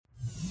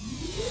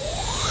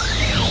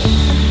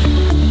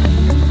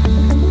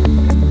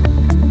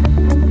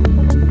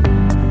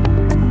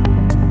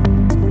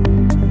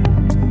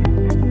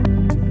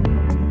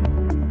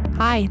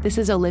this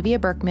is Olivia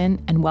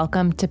Berkman, and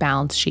welcome to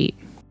Balance Sheet.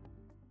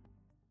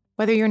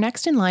 Whether you're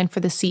next in line for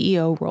the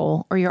CEO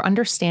role or your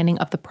understanding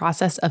of the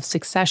process of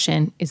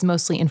succession is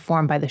mostly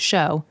informed by the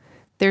show,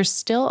 there's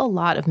still a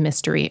lot of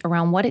mystery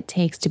around what it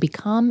takes to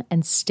become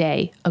and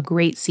stay a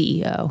great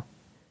CEO.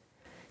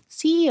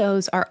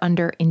 CEOs are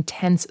under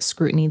intense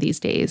scrutiny these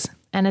days,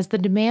 and as the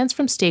demands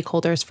from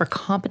stakeholders for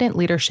competent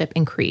leadership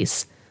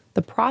increase,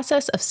 the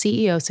process of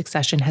CEO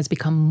succession has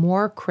become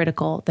more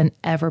critical than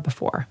ever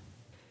before.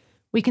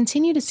 We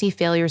continue to see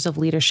failures of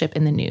leadership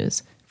in the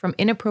news, from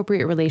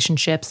inappropriate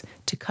relationships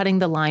to cutting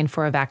the line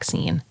for a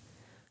vaccine.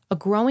 A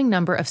growing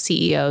number of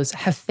CEOs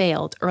have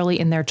failed early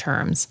in their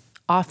terms,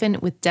 often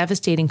with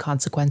devastating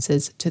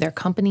consequences to their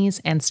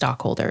companies and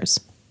stockholders.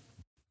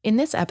 In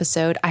this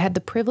episode, I had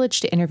the privilege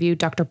to interview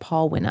Dr.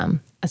 Paul Winham,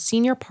 a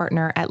senior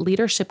partner at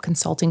leadership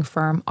consulting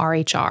firm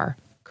RHR,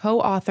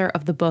 co-author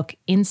of the book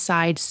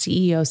Inside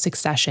CEO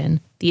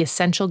Succession, The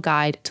Essential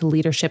Guide to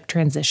Leadership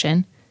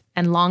Transition,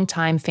 and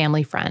longtime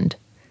family friend.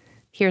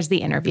 Here's the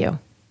interview.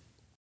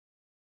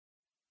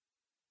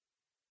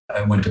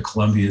 I went to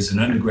Columbia as an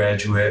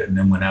undergraduate and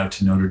then went out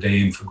to Notre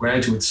Dame for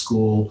graduate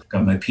school,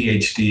 got my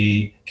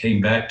PhD, came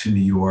back to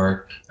New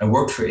York. I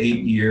worked for 8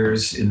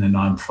 years in the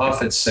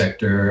nonprofit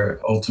sector,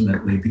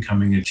 ultimately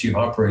becoming a chief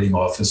operating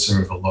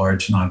officer of a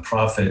large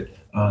nonprofit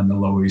on the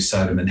Lower East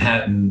Side of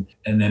Manhattan.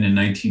 And then in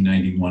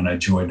 1991, I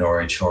joined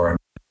RHR.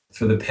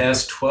 For the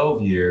past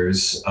 12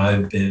 years,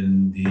 I've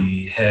been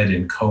the head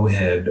and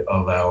co-head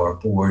of our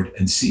board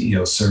and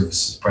CEO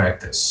services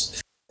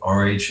practice.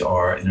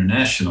 RHR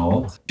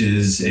International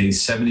is a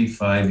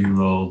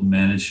 75-year-old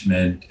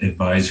management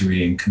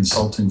advisory and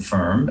consulting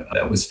firm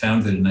that was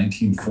founded in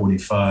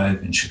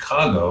 1945 in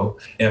Chicago.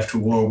 After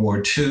World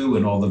War II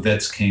and all the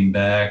vets came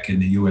back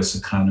and the U.S.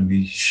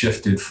 economy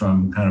shifted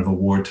from kind of a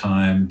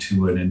wartime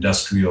to an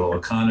industrial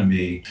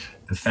economy,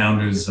 the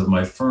founders of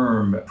my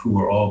firm, who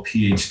were all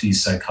PhD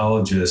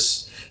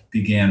psychologists,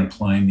 began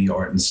applying the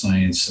art and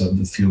science of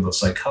the field of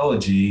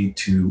psychology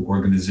to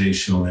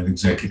organizational and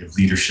executive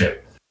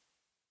leadership.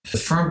 The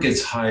firm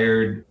gets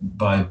hired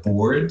by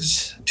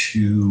boards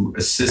to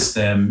assist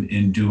them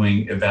in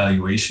doing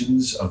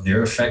evaluations of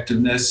their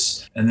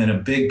effectiveness. And then a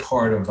big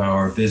part of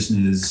our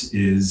business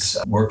is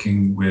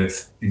working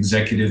with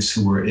executives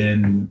who are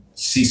in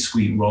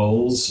C-suite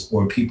roles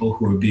or people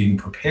who are being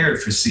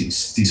prepared for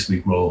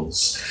C-suite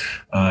roles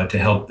to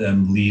help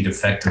them lead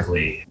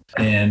effectively.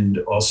 And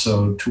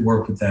also to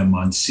work with them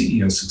on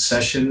CEO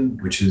succession,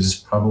 which is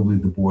probably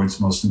the board's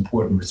most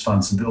important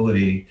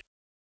responsibility.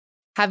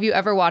 Have you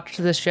ever watched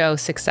the show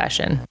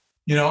Succession?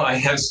 You know, I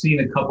have seen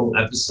a couple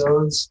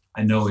episodes.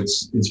 I know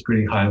it's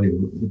pretty highly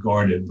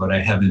regarded, but I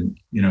haven't,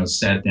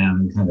 sat down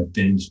and kind of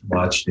binged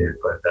watched it.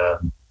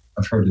 But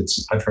I've heard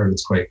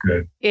it's quite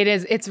good. It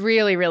is. It's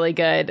really, really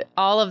good.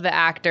 All of the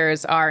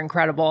actors are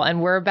incredible,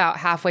 and we're about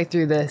halfway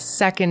through the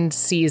second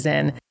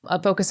season. A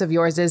focus of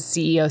yours is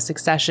CEO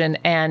succession,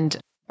 and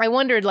I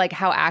wondered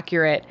how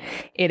accurate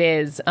it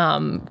is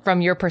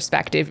from your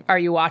perspective. Are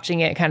you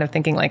watching it kind of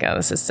thinking oh,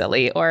 this is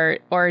silly, or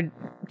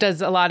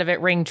does a lot of it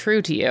ring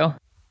true to you?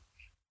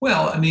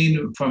 Well,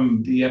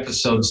 from the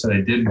episodes that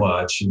I did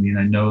watch,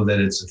 I know that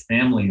it's a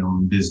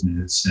family-owned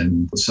business,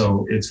 and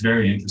so it's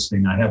very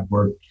interesting. I have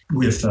worked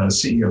with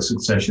CEO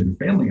succession and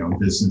family-owned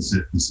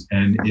businesses,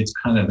 and it's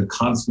kind of the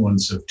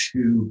confluence of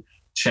two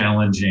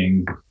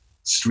challenging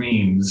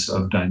streams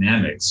of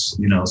dynamics.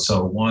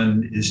 So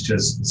one is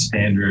just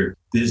standard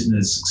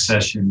business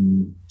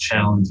succession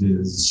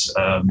challenges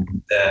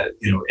that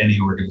any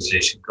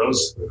organization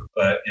goes through.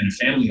 But in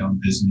a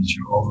family-owned business,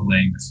 you're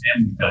overlaying the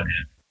family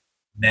dynamic.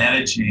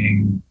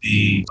 Managing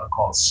the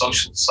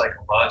social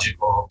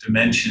psychological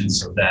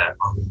dimensions of that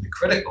are really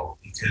critical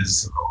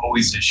because there are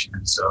always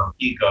issues of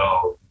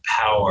ego,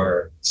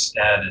 power,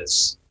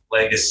 status,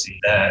 legacy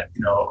that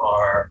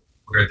are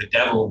where the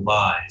devil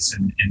lies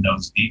in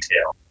those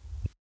details.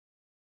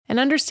 An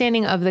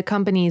understanding of the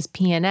company's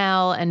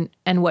P&L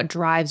and what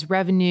drives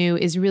revenue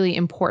is really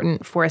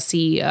important for a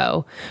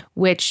CEO,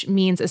 which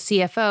means a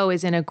CFO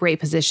is in a great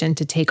position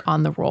to take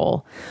on the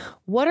role.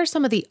 What are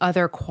some of the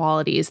other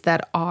qualities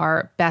that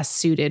are best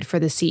suited for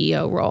the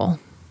CEO role?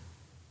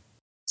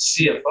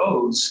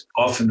 CFOs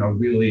often are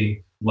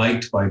really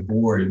liked by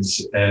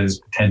boards as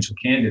potential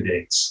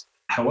candidates.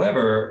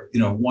 However,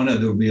 one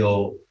of the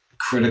real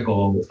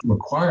critical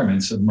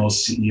requirements of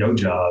most CEO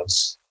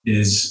jobs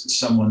is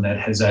someone that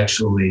has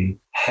actually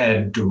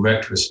had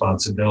direct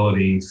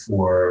responsibility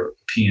for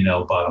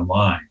P&L bottom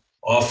line.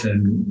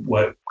 Often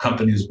what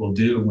companies will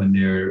do when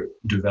they're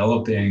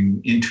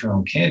developing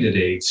internal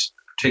candidates,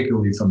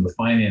 particularly from the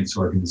finance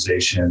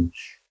organization,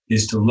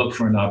 is to look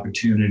for an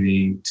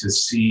opportunity to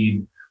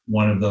seed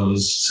one of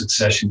those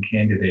succession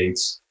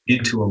candidates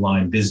into a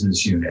line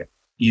business unit,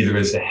 either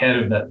as the head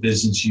of that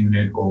business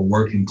unit or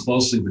working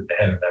closely with the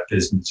head of that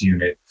business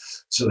unit.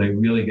 So they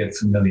really get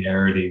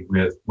familiarity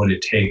with what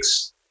it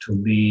takes to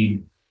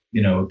lead,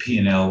 a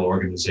P&L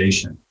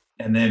organization.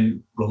 And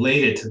then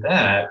related to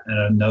that,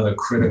 another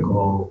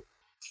critical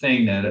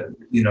thing that,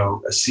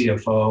 a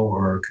CFO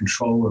or a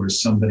controller or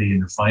somebody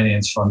in the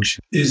finance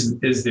function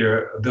is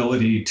their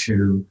ability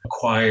to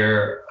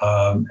acquire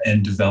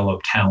and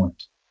develop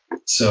talent.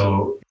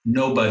 So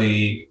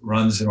nobody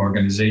runs an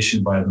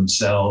organization by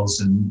themselves,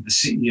 and the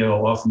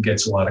CEO often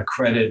gets a lot of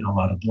credit and a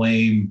lot of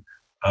blame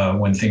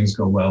when things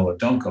go well or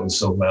don't go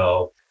so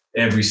well.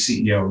 Every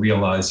CEO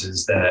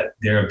realizes that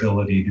their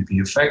ability to be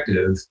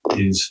effective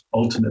is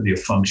ultimately a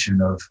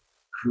function of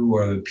who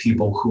are the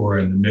people who are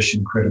in the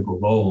mission critical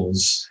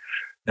roles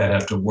that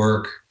have to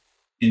work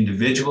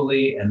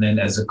individually and then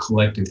as a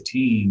collective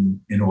team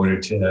in order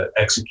to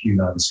execute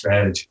on the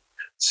strategy.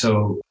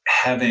 So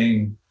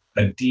having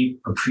a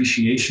deep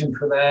appreciation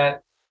for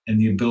that and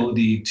the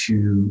ability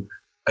to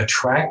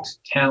attract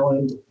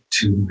talent,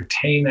 to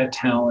retain that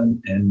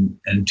talent,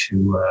 and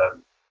to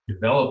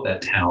develop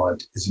that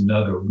talent is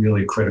another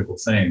really critical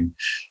thing.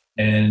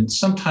 And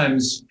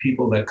sometimes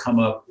people that come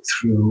up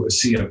through a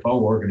CFO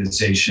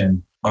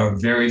organization are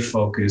very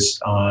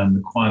focused on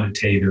the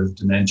quantitative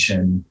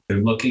dimension.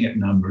 They're looking at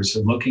numbers,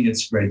 they're looking at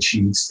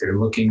spreadsheets, they're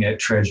looking at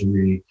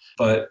treasury,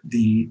 but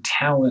the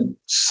talent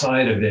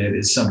side of it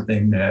is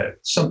something that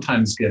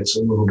sometimes gets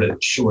a little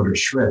bit shorter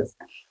shrift.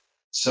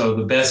 So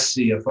the best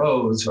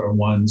CFOs are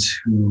ones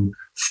who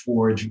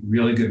forge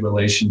really good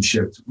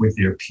relationships with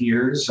their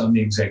peers on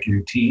the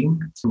executive team,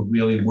 who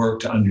really work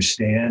to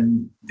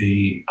understand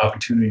the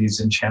opportunities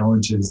and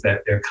challenges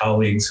that their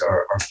colleagues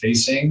are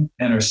facing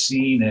and are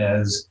seen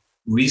as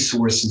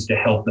resources to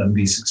help them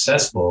be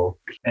successful.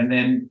 And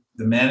then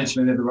the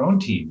management of their own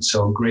team.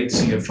 So great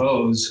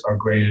CFOs are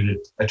great at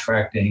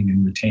attracting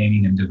and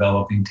retaining and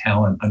developing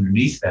talent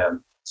underneath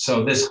them.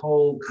 So this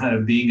whole kind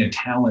of being a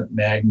talent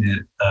magnet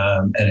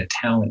and a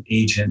talent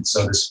agent,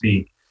 so to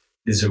speak,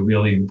 is a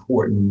really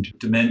important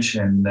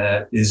dimension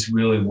that is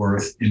really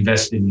worth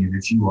investing in.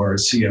 If you are a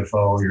CFO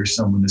or you're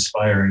someone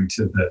aspiring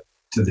to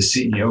the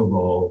CEO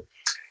role,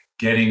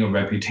 getting a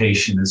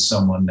reputation as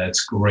someone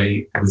that's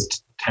great with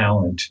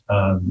talent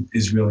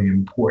is really an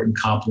important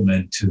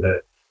complement to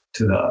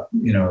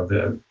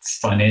the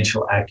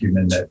financial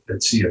acumen that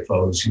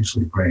CFOs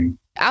usually bring.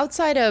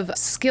 Outside of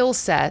skill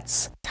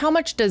sets, how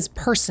much does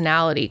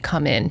personality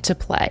come into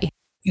play?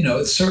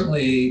 It's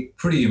certainly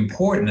pretty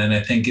important. And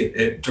I think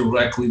it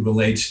directly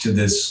relates to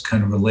this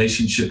kind of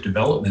relationship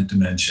development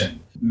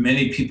dimension.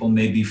 Many people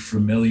may be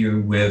familiar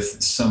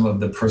with some of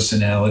the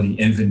personality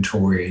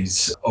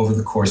inventories over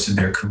the course of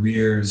their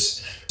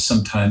careers.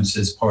 Sometimes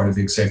as part of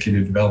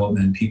executive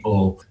development,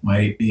 people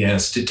might be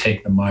asked to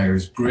take the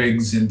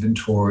Myers-Briggs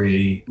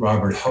inventory.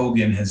 Robert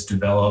Hogan has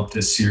developed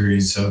a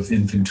series of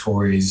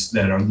inventories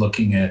that are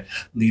looking at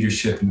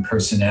leadership and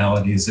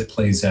personality as it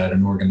plays out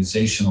in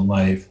organizational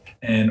life.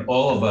 And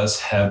all of us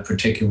have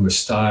particular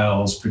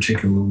styles,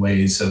 particular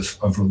ways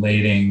of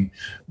relating.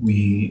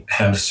 We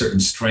have certain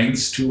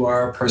strengths to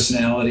our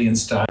personality and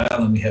style,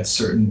 and we have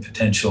certain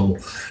potential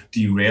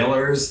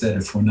derailers that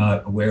if we're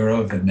not aware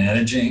of and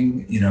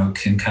managing,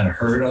 can kind of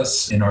hurt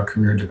us in our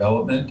career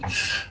development.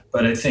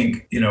 But I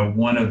think,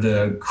 one of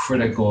the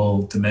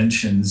critical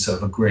dimensions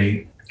of a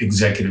great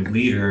executive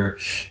leader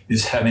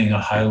is having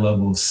a high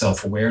level of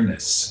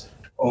self-awareness.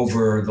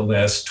 Over the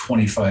last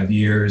 25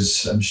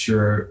 years, I'm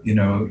sure,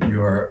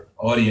 your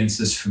audience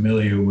is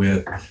familiar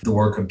with the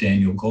work of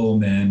Daniel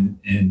Goleman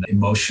in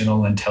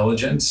emotional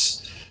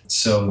intelligence.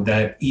 So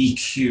that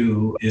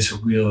EQ is a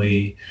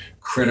really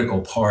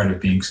critical part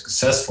of being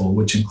successful,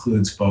 which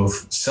includes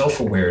both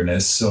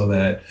self-awareness so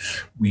that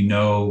we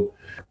know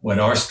what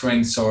our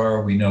strengths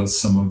are, we know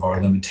some of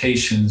our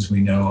limitations,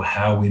 we know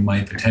how we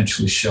might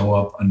potentially show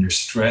up under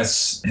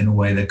stress in a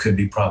way that could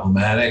be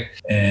problematic.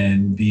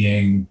 And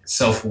being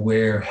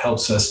self-aware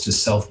helps us to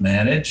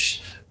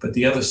self-manage. But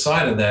the other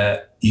side of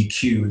that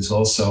EQ is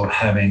also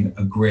having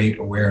a great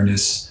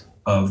awareness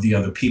of the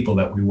other people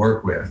that we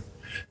work with.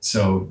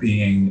 So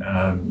being,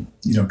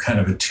 kind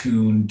of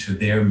attuned to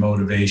their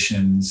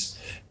motivations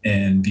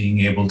and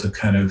being able to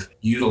kind of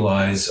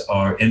utilize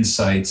our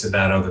insights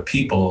about other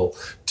people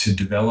to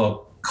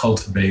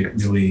cultivate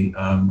really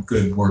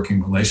good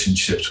working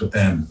relationships with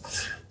them.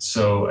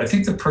 So I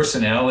think the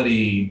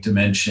personality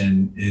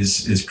dimension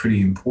is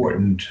pretty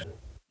important.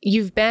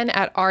 You've been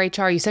at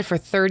RHR, you said, for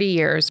 30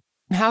 years.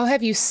 How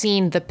have you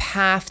seen the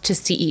path to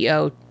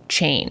CEO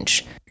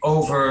change?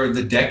 Over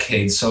the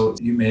decades, so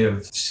you may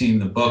have seen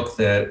the book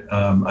that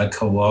I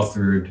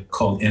co-authored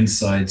called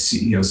Inside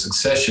CEO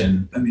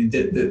Succession. I mean,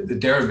 the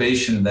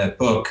derivation of that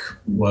book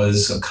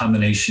was a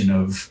combination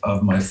of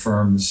my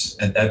firm's,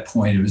 at that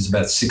point, it was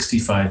about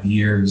 65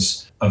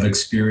 years of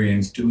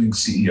experience doing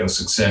CEO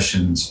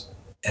successions,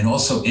 and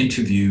also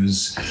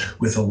interviews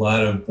with a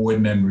lot of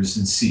board members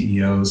and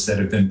CEOs that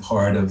have been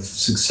part of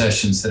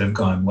successions that have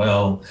gone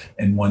well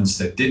and ones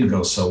that didn't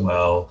go so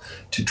well,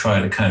 to try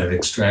to kind of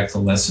extract the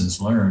lessons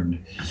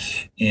learned.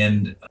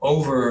 And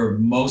over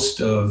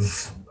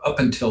up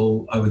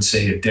until, I would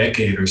say, a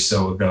decade or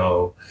so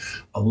ago,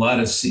 a lot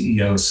of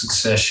CEO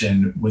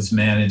succession was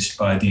managed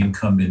by the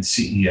incumbent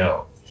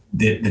CEO.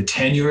 The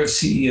tenure of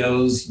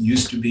CEOs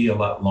used to be a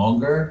lot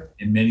longer,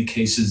 in many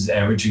cases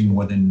averaging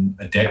more than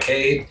a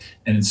decade,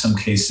 and in some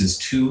cases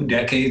 2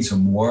 decades or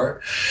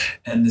more.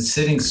 And the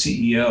sitting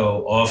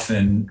CEO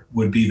often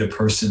would be the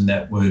person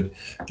that would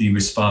be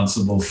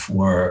responsible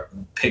for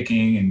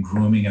picking and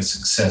grooming a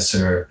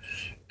successor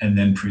and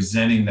then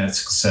presenting that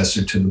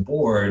successor to the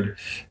board.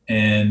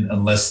 And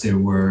unless there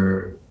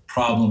were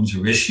problems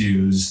or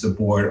issues, the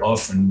board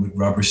often would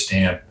rubber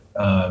stamp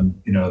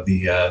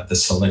the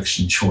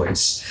selection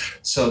choice.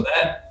 So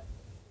that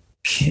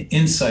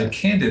inside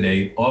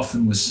candidate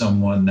often was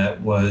someone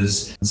that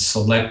was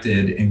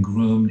selected and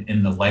groomed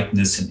in the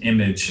likeness and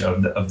image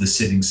of the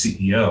sitting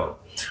CEO,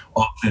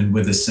 often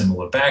with a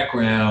similar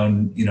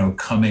background,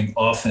 coming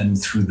often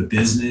through the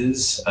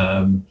business.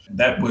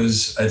 That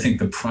was, I think,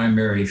 the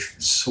primary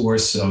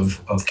source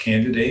of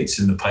candidates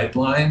in the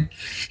pipeline.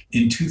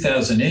 In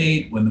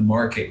 2008, when the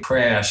market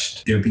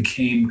crashed, there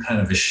became kind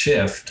of a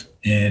shift.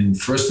 And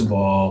first of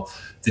all,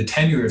 the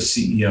tenure of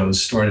CEOs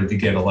started to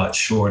get a lot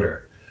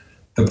shorter.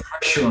 The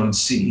pressure on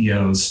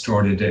CEOs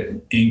started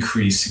to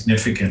increase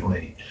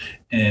significantly.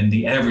 And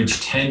the average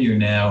tenure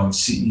now of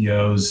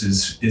CEOs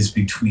is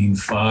between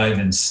 5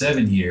 and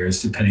 7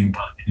 years, depending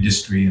upon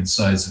industry and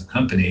size of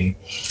company.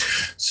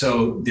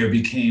 So there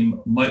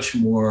became much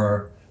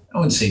more, I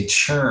wouldn't say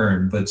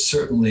churn, but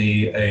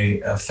certainly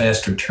a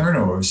faster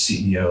turnover of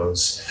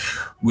CEOs,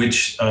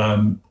 which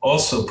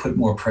also put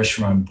more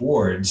pressure on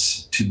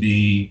boards to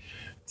be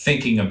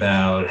thinking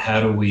about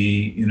how do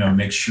we,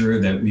 make sure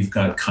that we've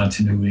got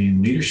continuity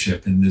and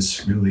leadership in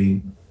this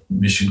really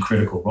mission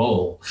critical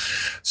role.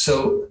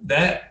 So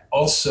that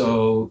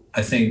also,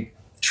 I think,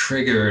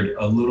 triggered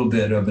a little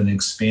bit of an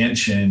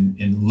expansion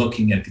in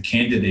looking at the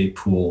candidate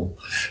pool,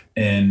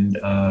 and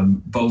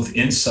both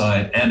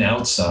inside and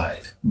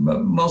outside.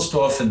 Most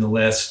often the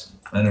last,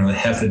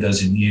 half a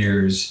dozen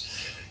years,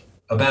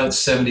 about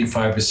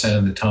 75%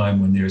 of the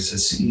time when there's a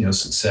CEO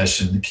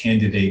succession, the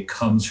candidate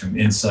comes from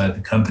inside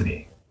the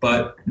company.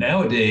 But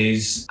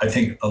nowadays, I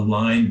think a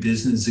line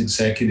business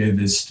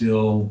executive is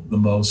still the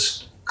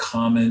most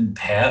common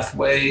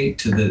pathway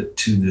to the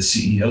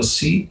CEO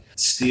seat.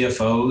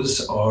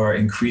 CFOs are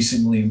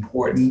increasingly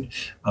important.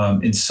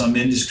 In some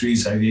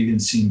industries, I've even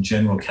seen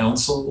general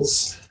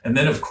counsels. And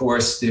then, of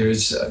course,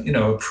 there's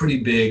a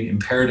pretty big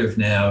imperative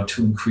now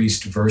to increase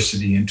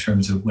diversity in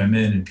terms of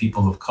women and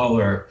people of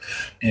color.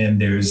 And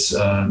there's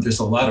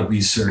a lot of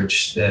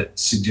research that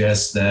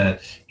suggests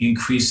that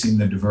increasing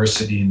the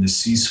diversity in the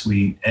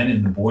C-suite and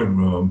in the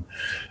boardroom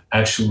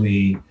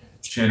actually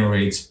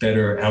generates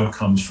better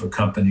outcomes for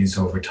companies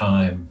over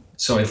time.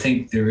 So I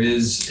think there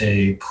is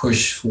a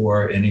push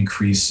for an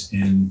increase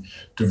in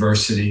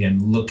diversity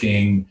and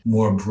looking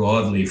more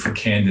broadly for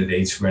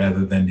candidates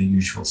rather than the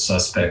usual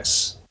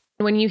suspects.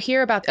 When you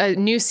hear about a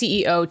new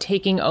CEO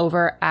taking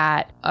over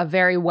at a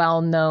very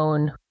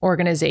well-known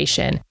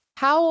organization,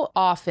 how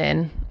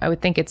often, I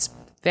would think it's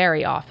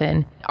very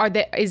often,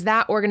 is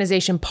that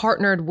organization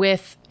partnered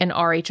with an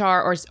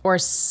RHR or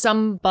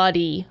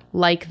somebody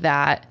like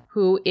that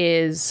who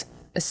is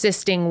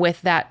assisting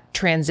with that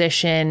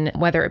transition,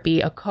 whether it be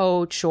a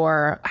coach,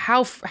 or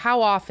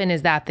how often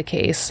is that the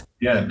case?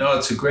 Yeah, no,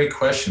 it's a great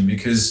question,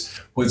 because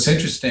what's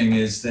interesting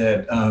is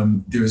that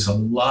there's a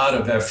lot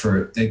of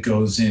effort that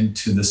goes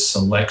into the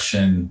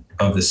selection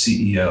of the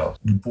CEO.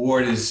 The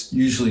board is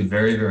usually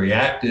very, very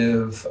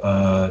active.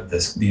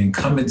 The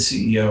incumbent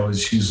CEO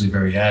is usually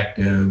very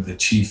active. The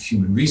chief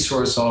human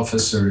resource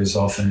officer is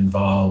often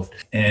involved.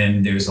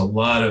 And there's a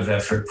lot of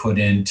effort put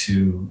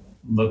into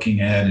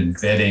looking at and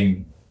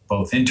vetting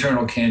both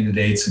internal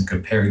candidates and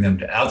comparing them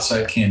to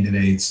outside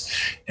candidates.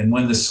 And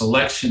when the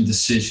selection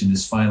decision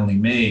is finally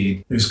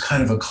made, there's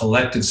kind of a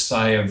collective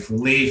sigh of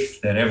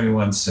relief that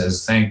everyone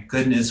says, thank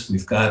goodness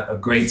we've got a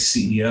great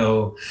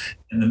CEO.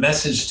 And the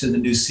message to the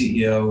new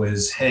CEO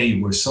is, hey,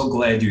 we're so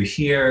glad you're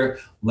here.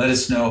 Let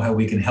us know how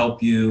we can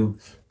help you.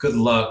 Good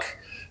luck.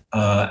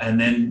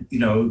 And then,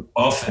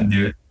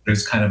 often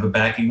there's kind of a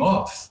backing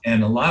off.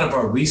 And a lot of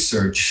our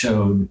research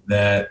showed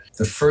that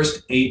the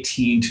first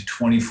 18 to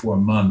 24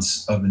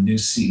 months of a new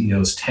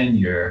CEO's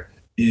tenure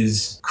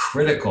is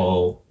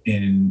critical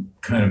in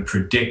kind of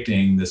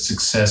predicting the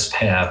success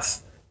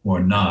path or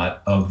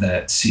not of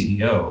that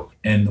CEO.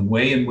 And the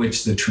way in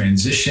which the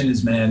transition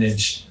is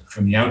managed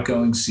from the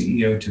outgoing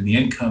CEO to the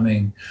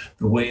incoming,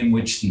 the way in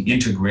which the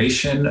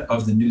integration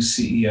of the new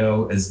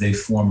CEO as they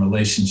form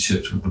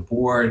relationships with the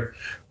board,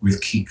 with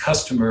key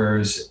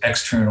customers,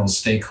 external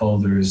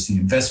stakeholders, the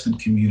investment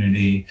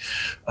community,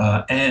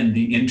 and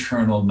the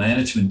internal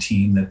management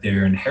team that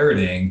they're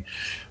inheriting,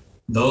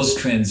 those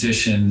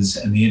transitions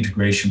and the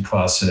integration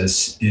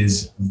process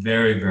is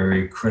very,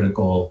 very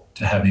critical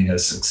to having a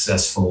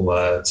successful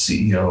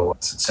CEO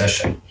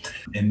succession.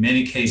 In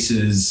many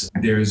cases,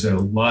 there's a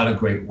lot of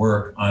great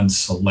work on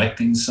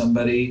selecting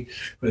somebody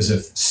who has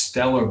a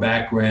stellar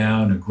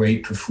background, a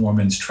great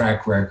performance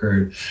track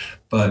record,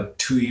 but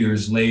 2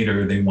 years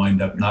later, they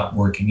wind up not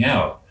working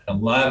out. A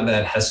lot of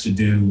that has to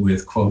do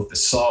with, quote, the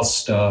soft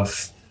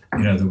stuff,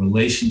 the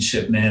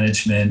relationship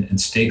management and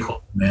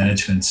stakeholder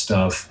management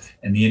stuff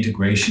and the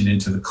integration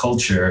into the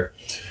culture,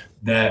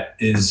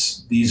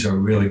 these are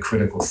really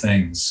critical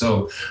things.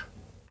 So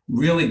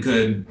really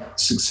good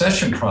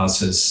succession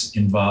process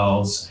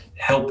involves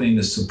helping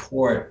to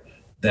support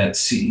that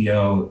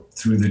CEO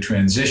through the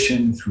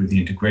transition, through the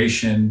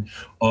integration.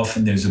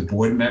 Often there's a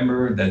board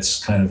member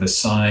that's kind of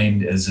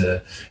assigned as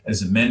a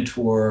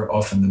mentor.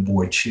 Often the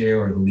board chair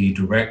or the lead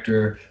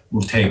director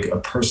will take a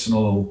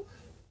personal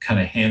kind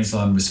of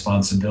hands-on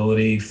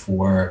responsibility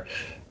for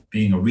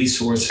being a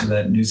resource for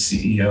that new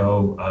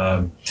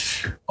CEO.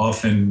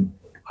 Often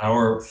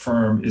our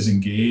firm is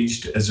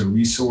engaged as a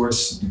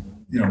resource.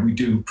 We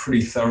do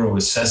pretty thorough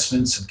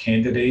assessments of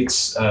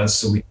candidates,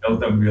 so we know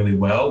them really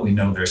well. We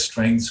know their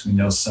strengths. We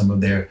know some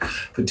of their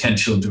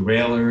potential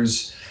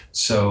derailers.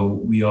 So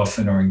we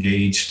often are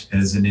engaged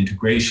as an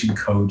integration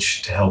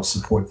coach to help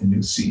support the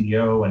new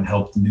CEO and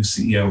help the new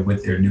CEO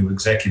with their new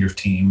executive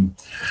team.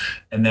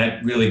 And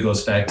that really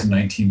goes back to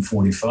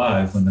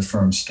 1945 when the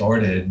firm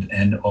started,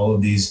 and all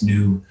of these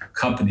new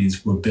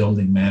companies were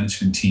building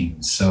management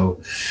teams. So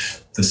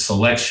the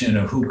selection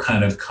of who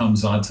kind of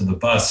comes onto the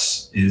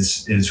bus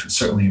is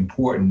certainly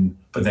important,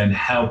 but then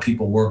how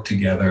people work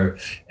together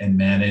and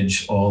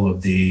manage all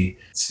of the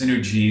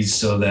synergies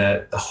so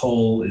that the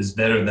whole is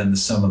better than the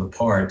sum of the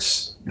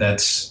parts,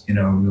 that's, a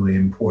really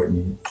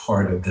important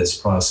part of this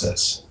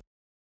process.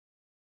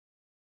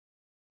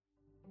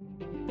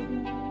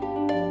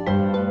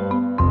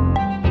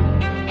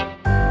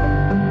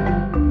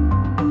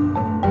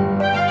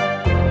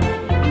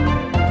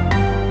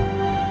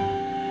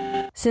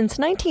 Since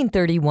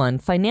 1931,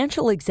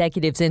 Financial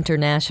Executives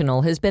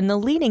International has been the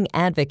leading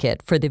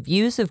advocate for the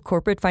views of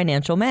corporate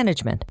financial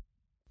management.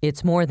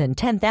 Its more than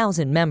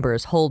 10,000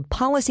 members hold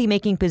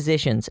policymaking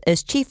positions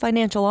as chief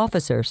financial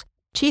officers,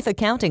 chief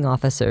accounting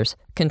officers,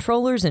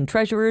 controllers, and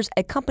treasurers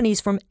at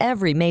companies from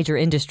every major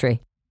industry.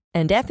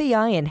 And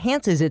FEI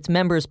enhances its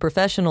members'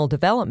 professional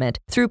development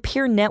through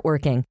peer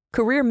networking,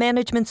 career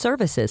management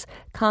services,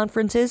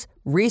 conferences,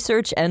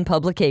 research, and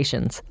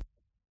publications.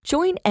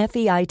 Join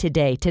FEI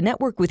today to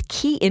network with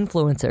key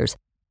influencers,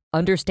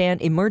 understand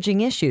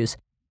emerging issues,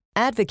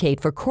 advocate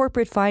for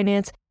corporate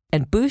finance,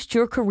 and boost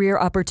your career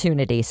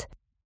opportunities.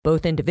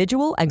 Both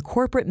individual and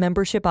corporate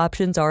membership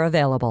options are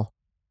available.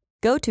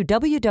 Go to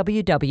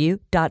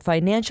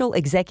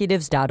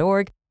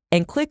www.financialexecutives.org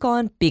and click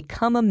on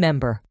Become a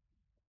Member,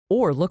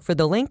 or look for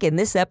the link in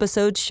this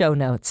episode's show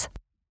notes.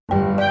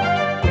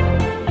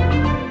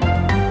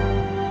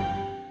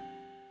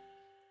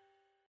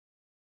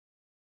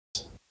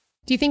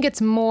 Do you think it's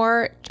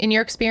more, in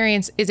your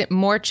experience, is it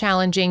more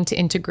challenging to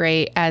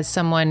integrate as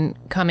someone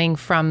coming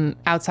from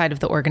outside of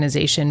the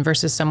organization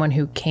versus someone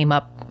who came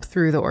up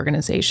through the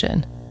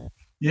organization?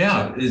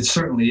 Yeah, it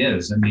certainly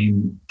is.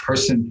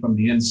 Person from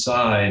the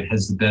inside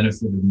has the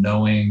benefit of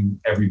knowing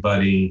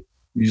everybody,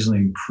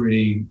 usually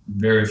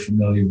very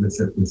familiar with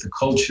the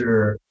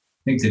culture.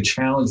 I think the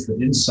challenge for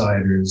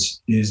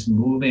insiders is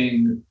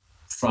moving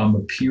from a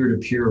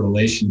peer-to-peer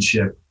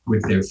relationship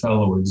with their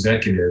fellow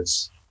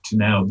executives to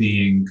now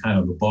being kind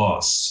of the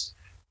boss.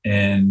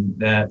 And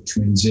that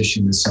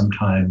transition is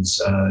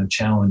sometimes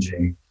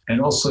challenging.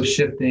 And also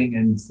shifting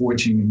and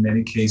forging, in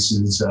many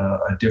cases,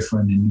 a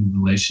different and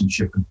new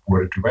relationship with the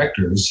board of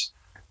directors,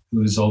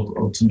 who is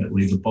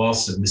ultimately the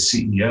boss of the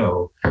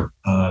CEO.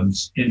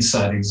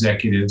 Inside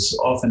executives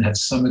often have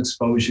some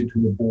exposure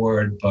to the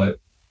board, but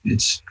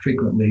it's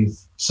frequently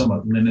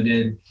somewhat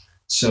limited.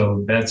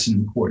 So that's an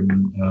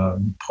important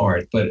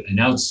part. But an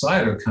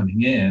outsider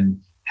coming in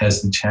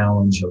has the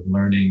challenge of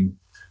learning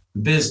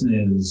the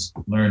business,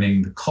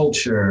 learning the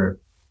culture,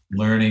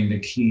 learning the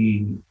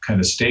key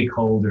kind of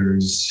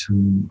stakeholders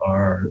who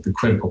are the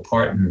critical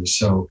partners.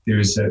 So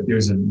there's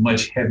a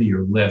much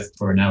heavier lift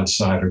for an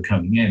outsider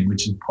coming in,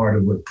 which is part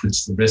of what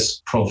puts the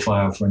risk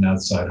profile for an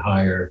outside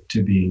hire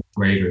to be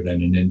greater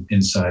than an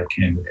inside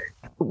candidate.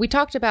 We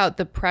talked about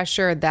the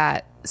pressure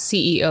that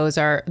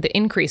the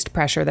increased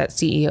pressure that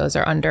CEOs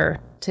are under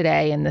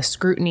today and the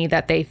scrutiny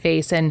that they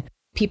face. And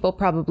people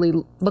probably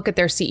look at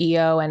their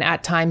CEO and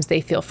at times they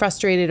feel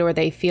frustrated, or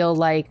they feel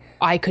like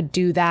I could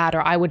do that,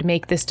 or I would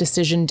make this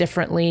decision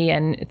differently,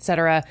 and et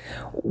cetera.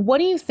 What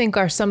do you think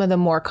are some of the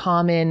more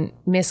common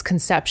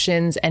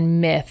misconceptions and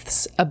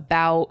myths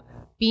about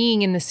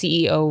being in the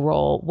CEO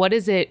role? What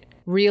is it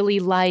really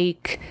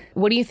like?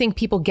 What do you think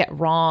people get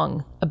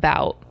wrong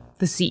about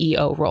the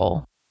CEO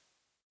role?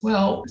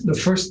 Well, the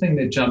first thing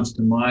that jumps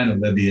to mind,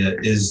 Olivia,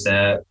 is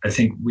that I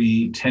think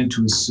we tend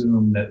to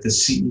assume that the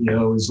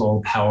CEO is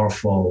all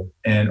powerful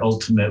and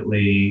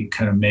ultimately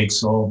kind of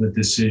makes all the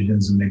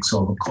decisions and makes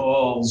all the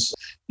calls.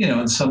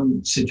 In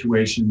some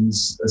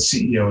situations, a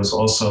CEO is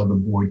also the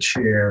board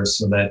chair,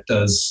 so that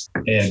does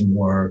add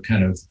more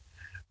kind of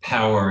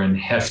power and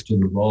heft to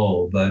the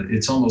role. But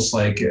it's almost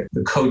like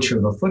the coach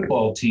of a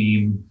football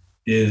team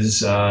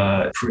is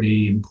a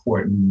pretty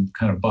important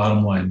kind of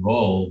bottom line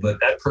role, but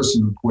that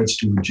person reports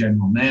to a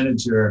general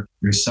manager.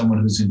 There's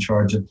someone who's in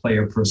charge of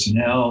player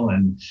personnel,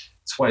 and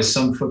that's why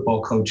some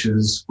football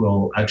coaches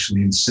will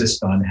actually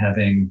insist on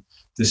having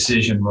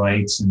decision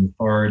rights and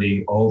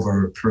authority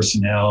over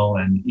personnel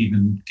and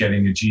even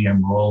getting a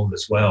GM role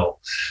as well.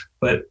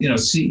 But,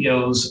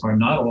 CEOs are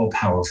not all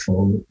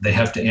powerful. They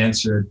have to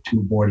answer to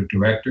a board of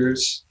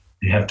directors.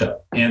 They have to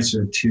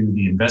answer to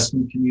the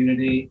investment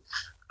community.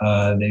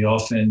 They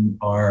often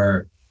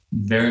are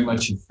very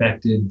much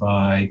affected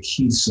by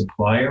key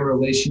supplier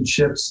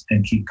relationships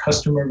and key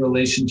customer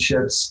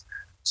relationships.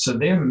 So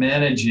they're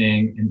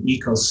managing an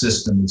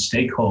ecosystem of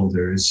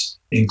stakeholders,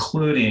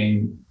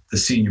 including the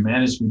senior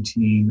management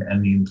team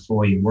and the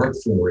employee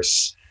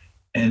workforce.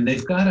 And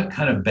they've got to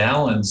kind of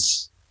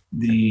balance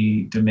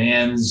the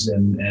demands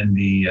and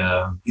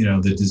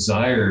the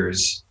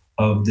desires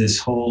of this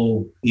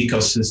whole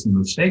ecosystem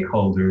of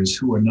stakeholders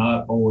who are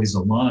not always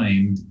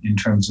aligned in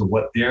terms of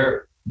what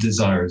their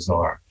desires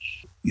are.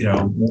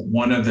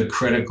 One of the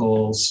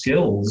critical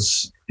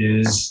skills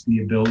is the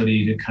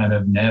ability to kind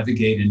of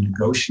navigate and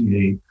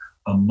negotiate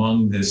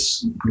among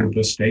this group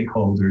of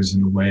stakeholders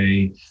in a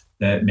way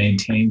that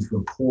maintains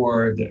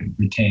rapport, that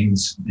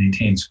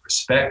maintains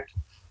respect,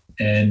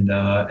 and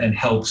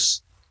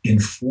helps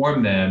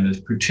inform them,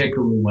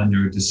 particularly when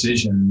there are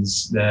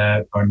decisions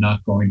that are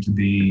not going to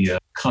be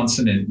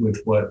consonant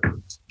with what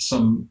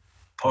some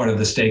part of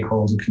the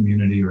stakeholder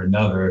community or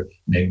another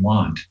may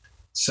want.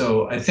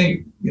 So I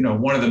think,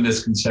 one of the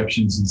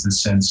misconceptions is the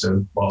sense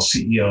of, well,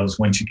 CEOs,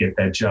 once you get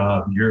that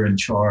job, you're in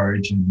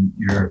charge and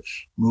you're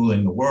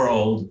ruling the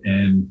world.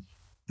 And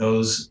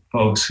those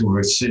folks who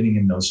are sitting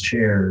in those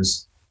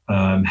chairs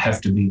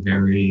have to be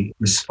very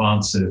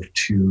responsive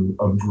to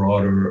a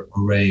broader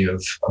array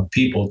of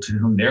people to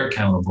whom they're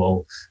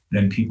accountable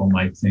than people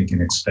might think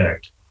and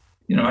expect.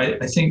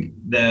 I think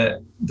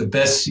that the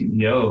best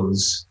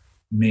CEOs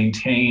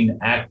maintain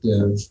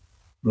active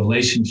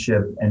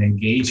relationship and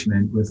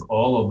engagement with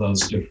all of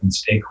those different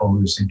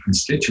stakeholders and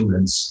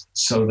constituents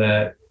so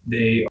that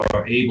they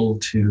are able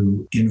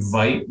to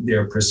invite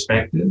their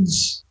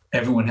perspectives.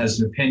 Everyone has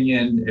an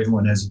opinion,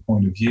 everyone has a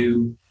point of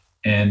view,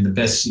 and the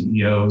best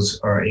CEOs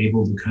are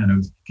able to kind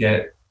of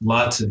get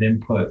lots of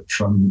input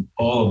from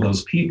all of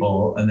those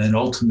people and then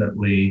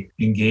ultimately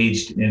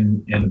engaged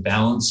in a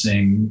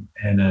balancing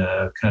and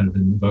a kind of a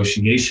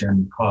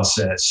negotiation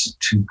process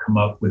to come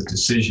up with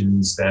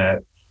decisions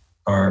that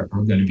are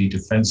going to be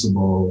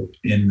defensible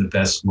in the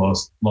best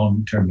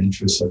long-term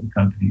interests of the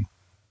company.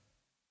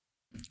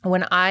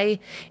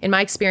 In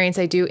my experience,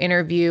 I do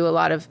interview a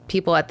lot of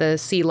people at the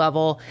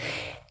C-level,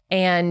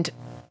 and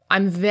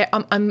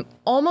I'm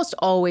almost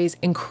always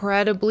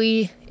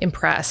incredibly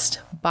impressed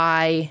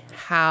by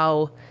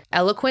how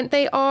eloquent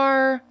they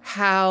are,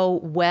 how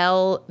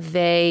well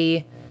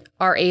they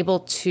are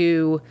able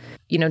to,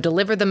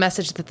 deliver the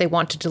message that they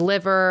want to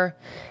deliver.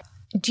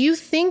 Do you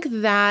think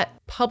that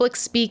public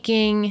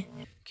speaking,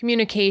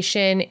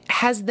 communication,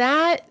 has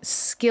that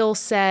skill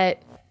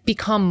set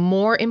become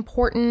more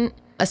important,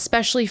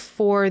 especially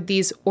for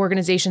these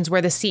organizations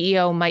where the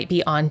CEO might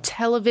be on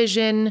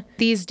television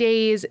these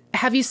days?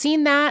 Have you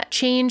seen that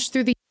change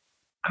through the...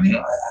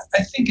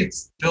 I think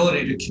it's the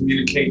ability to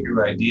communicate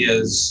your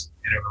ideas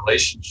in a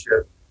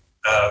relationship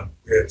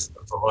with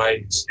a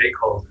variety of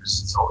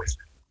stakeholders has always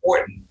been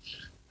important.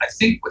 I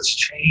think what's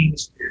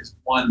changed is,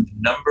 one, the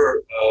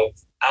number of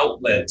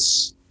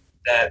outlets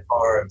that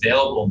are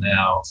available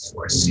now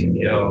for a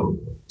CEO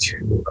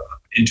to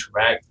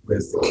interact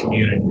with the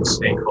community of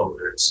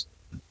stakeholders.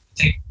 I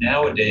think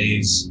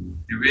nowadays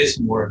there is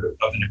more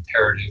of an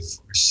imperative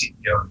for a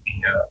CEO to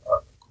be a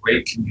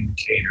great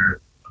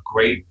communicator, a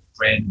great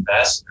brand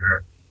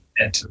ambassador,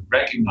 and to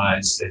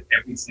recognize that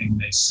everything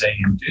they say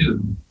and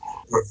do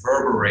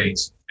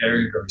reverberates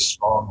very, very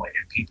strongly,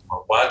 and people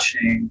are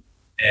watching,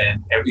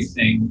 and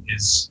everything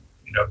is,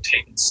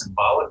 taken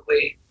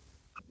symbolically.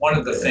 One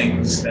of the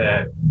things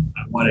that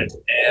I wanted to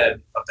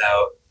add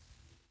about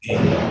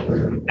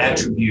the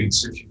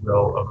attributes, if you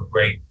will, of a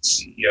great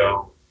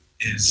CEO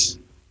is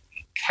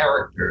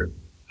character.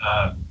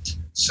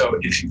 So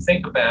if you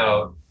think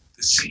about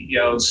the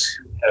CEOs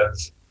who have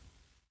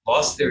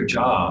lost their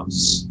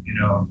jobs,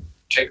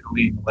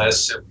 particularly in the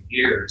last several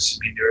years,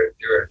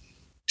 there are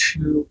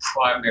two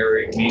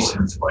primary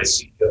reasons why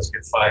CEOs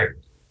get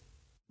fired.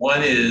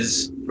 One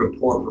is for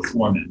poor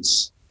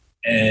performance.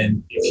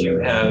 And if you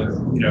have,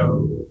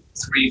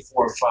 3,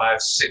 4,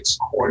 5, 6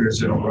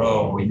 quarters in a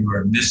row where you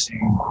are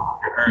missing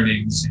your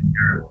earnings and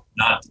you're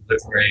not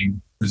delivering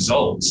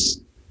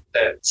results,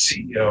 that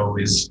CEO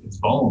is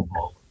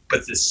vulnerable.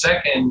 But the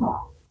second,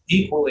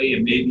 equally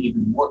and maybe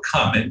even more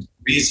common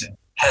reason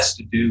has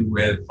to do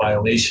with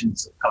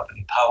violations of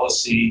company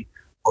policy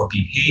or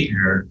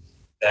behavior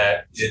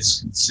that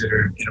is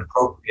considered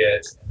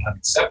inappropriate and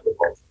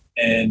unacceptable.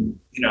 And,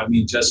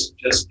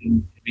 just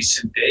in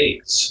recent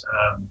days,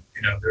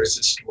 there's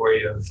a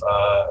story of,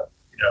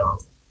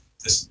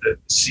 the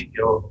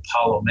CEO of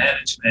Apollo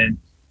Management,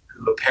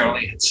 who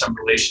apparently had some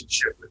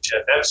relationship with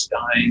Jeff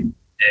Epstein,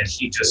 and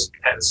he just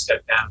had to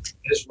step down from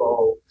his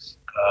role.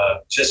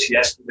 Just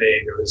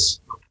yesterday, there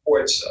was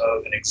reports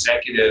of an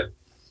executive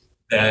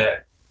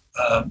that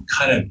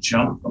kind of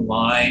jumped the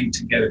line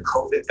to get a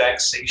COVID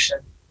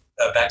vaccination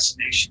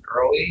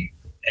early,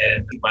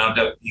 and he wound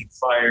up being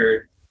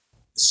fired.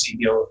 The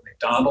CEO of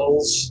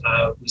McDonald's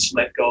was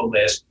let go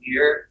last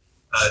year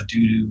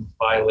due to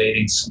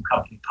violating some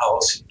company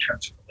policy in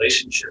terms of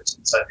relationships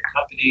inside the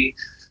company.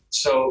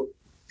 So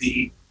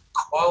the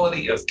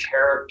quality of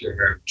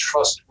character,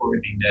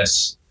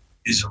 trustworthiness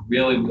is a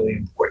really, really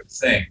important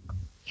thing.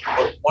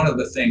 But one of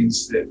the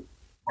things that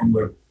when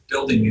we're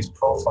building these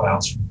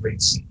profiles from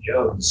great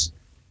CEOs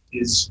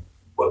is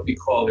what we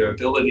call their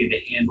ability to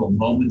handle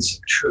moments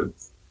of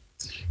truth.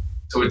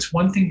 So it's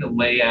one thing to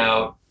lay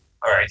out,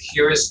 all right,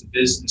 here is the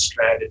business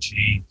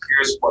strategy,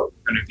 here's what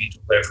we're going to be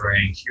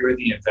delivering, here are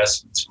the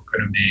investments we're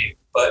going to make.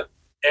 But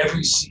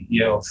every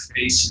CEO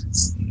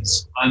faces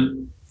these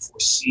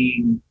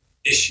unforeseen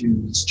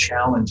issues,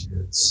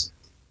 challenges.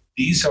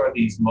 These are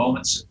these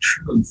moments of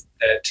truth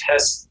that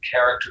test the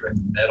character and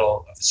the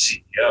mettle of the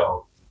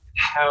CEO.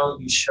 How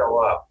you show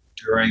up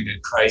during a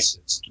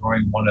crisis,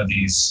 during one of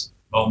these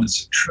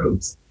moments of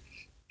truth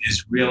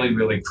is really,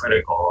 really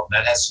critical. And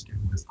that has to do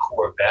with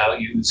core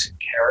values and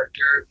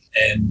character.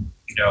 And,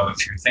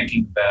 if you're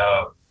thinking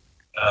about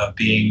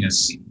being a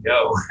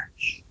CEO,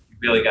 you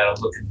really got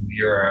to look in the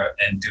mirror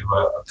and do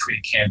a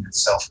pretty candid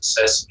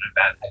self-assessment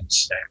about how you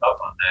stack up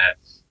on that.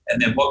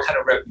 And then what kind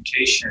of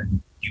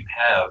reputation you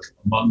have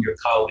among your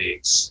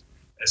colleagues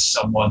as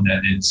someone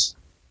that is,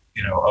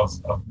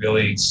 of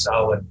really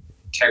solid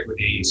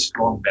integrity,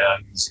 strong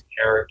values, and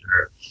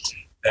character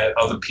that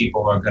other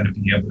people are going to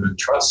be able to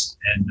trust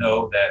and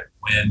know that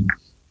when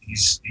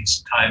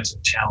these times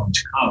of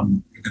challenge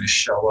come, you're going to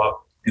show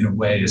up in a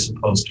way as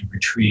opposed to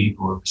retreat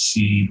or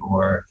recede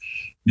or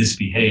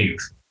misbehave.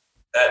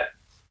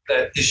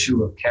 That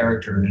issue of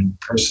character and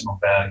personal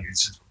values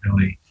is a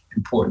really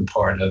important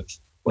part of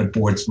what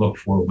boards look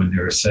for when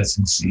they're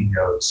assessing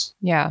CEOs.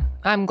 Yeah,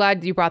 I'm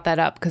glad you brought that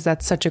up because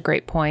that's such a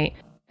great point.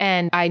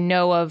 And I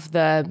know of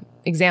the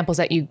examples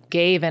that you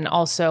gave, and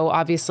also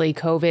obviously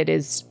COVID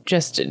is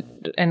just an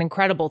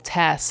incredible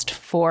test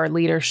for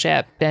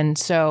leadership. And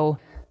so,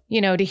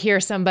 to hear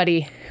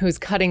somebody who's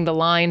cutting the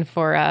line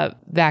for a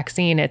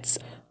vaccine, it's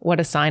what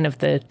a sign of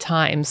the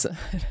times.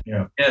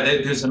 Yeah.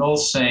 There's an old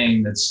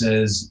saying that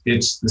says,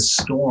 it's the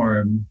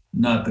storm,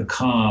 not the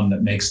calm,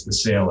 that makes the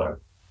sailor.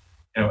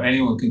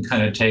 Anyone can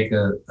kind of take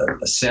a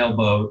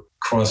sailboat,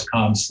 cross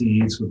calm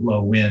seas with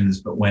low winds,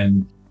 but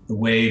when the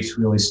waves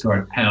really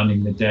start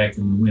pounding the deck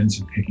and the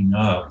winds are picking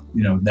up,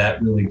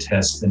 that really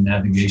tests the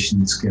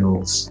navigation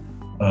skills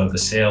of the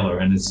sailor.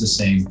 And it's the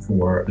same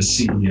for a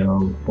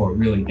CEO or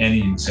really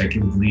any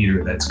executive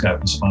leader that's got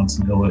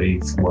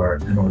responsibility for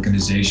an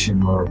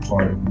organization or a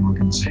part of an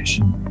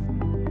organization.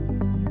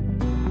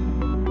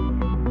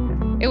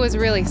 It was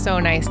really so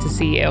nice to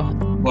see you.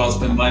 Well, it's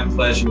been my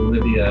pleasure,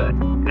 Olivia.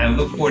 I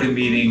look forward to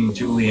meeting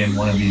Julian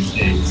one of these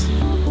days.